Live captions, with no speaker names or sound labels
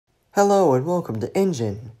Hello and welcome to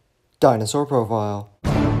Ingen, Dinosaur Profile.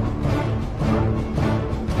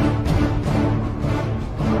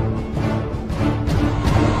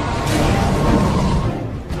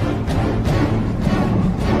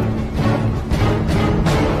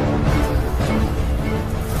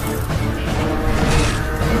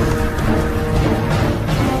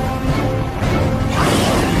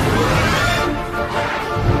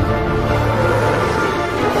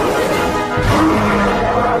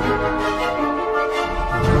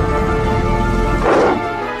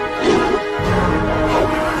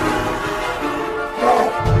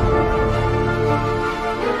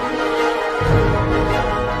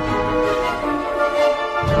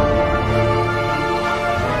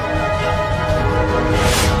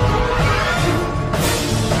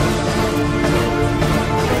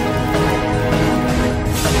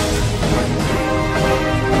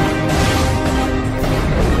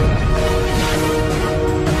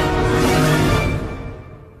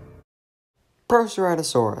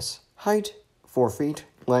 Proceratosaurus. Height 4 feet,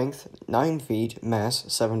 length 9 feet, mass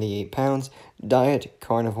 78 pounds, diet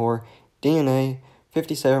carnivore, DNA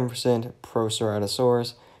 57%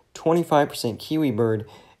 Proceratosaurus, 25% kiwi bird,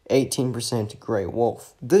 18% gray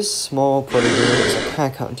wolf. This small predator is a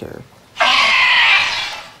pack hunter.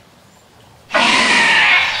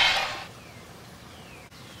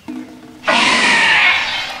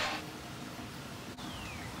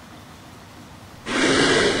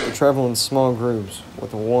 Travel in small groups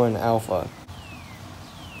with one alpha.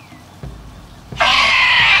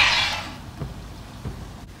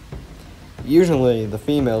 Usually, the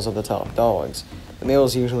females are the top dogs. The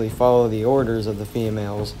males usually follow the orders of the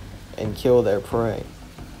females and kill their prey.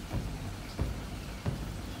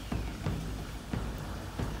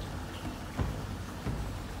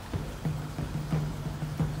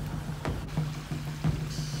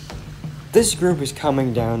 This group is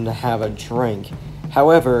coming down to have a drink.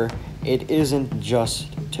 However, it isn't just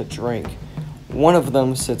to drink. One of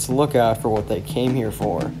them sits lookout for what they came here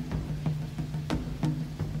for.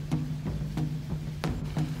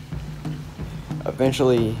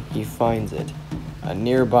 Eventually, he finds it, a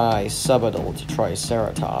nearby subadult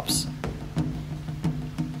triceratops.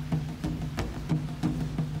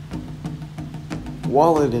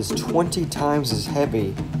 While it is 20 times as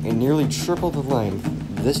heavy and nearly triple the length,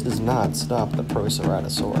 this does not stop the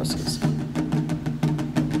proceratosauruses.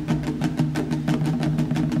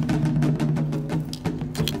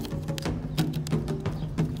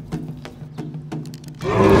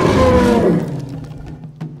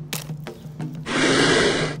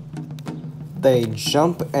 They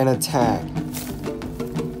jump and attack.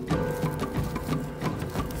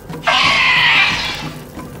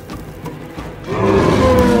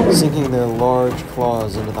 Sinking their large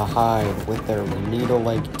claws into the hide with their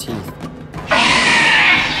needle-like teeth.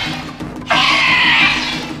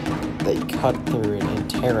 They cut through it and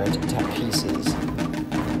tear it to pieces.